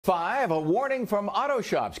5, a warning from auto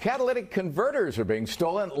shops. Catalytic converters are being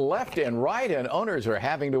stolen left and right, and owners are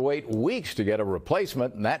having to wait weeks to get a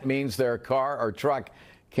replacement, and that means their car or truck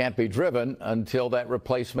can't be driven until that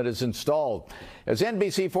replacement is installed. As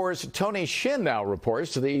NBC4's Tony Shin now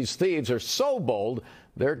reports, these thieves are so bold,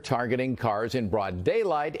 they're targeting cars in broad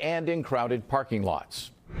daylight and in crowded parking lots.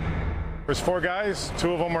 There's 4 guys,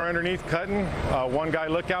 2 of them are underneath cutting, 1 guy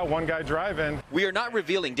lookout, 1 guy driving. We are not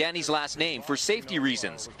revealing Danny's last name for safety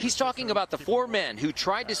reasons. He's talking about the 4 men who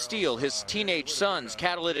tried to steal his teenage son's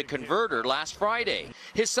catalytic converter last Friday.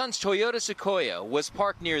 His son's Toyota Sequoia was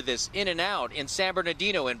parked near this In-N-Out in San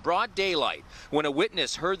Bernardino in broad daylight when a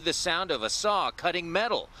witness heard the sound of a saw cutting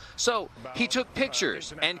metal. So he took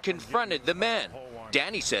pictures and confronted the men.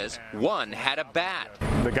 Danny says one had a bat.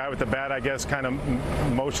 The guy with the bat, I guess, kind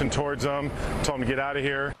of motioned towards him, told him to get out of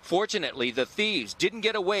here. Fortunately, the thieves didn't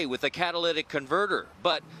get away with the catalytic converter,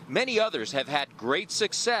 but many others have had great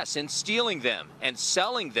success in stealing them and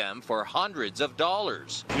selling them for hundreds of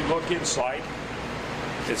dollars. You look inside,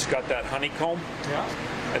 it's got that honeycomb.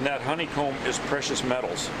 Yeah. And that honeycomb is precious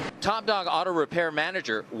metals. Top Dog Auto Repair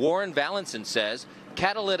Manager Warren Valenson says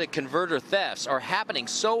catalytic converter thefts are happening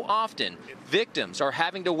so often, victims are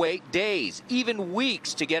having to wait days, even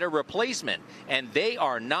weeks to get a replacement, and they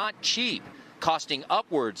are not cheap, costing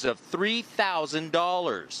upwards of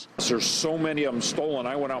 $3,000. There's so many of them stolen.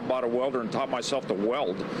 I went out and bought a welder and taught myself to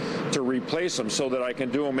weld to replace them so that I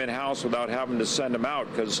can do them in-house without having to send them out,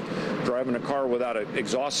 because driving a car without an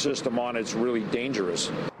exhaust system on it's really dangerous.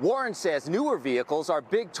 Warren says newer vehicles are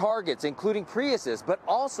big targets, including Priuses, but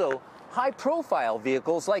also high-profile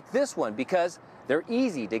vehicles like this one because they're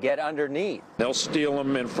easy to get underneath. They'll steal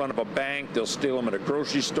them in front of a bank, they'll steal them at a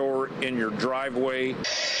grocery store, in your driveway.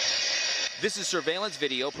 This is surveillance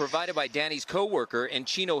video provided by Danny's co-worker in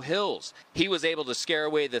Chino Hills. He was able to scare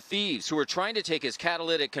away the thieves who were trying to take his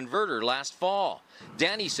catalytic converter last fall.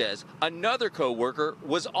 Danny says another co-worker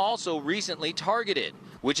was also recently targeted,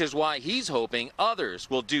 which is why he's hoping others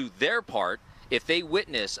will do their part if they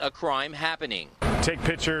witness a crime happening. Take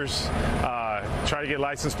pictures, try to get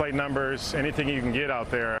license plate numbers, anything you can get out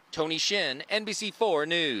there. Tony Shin, NBC4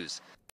 News.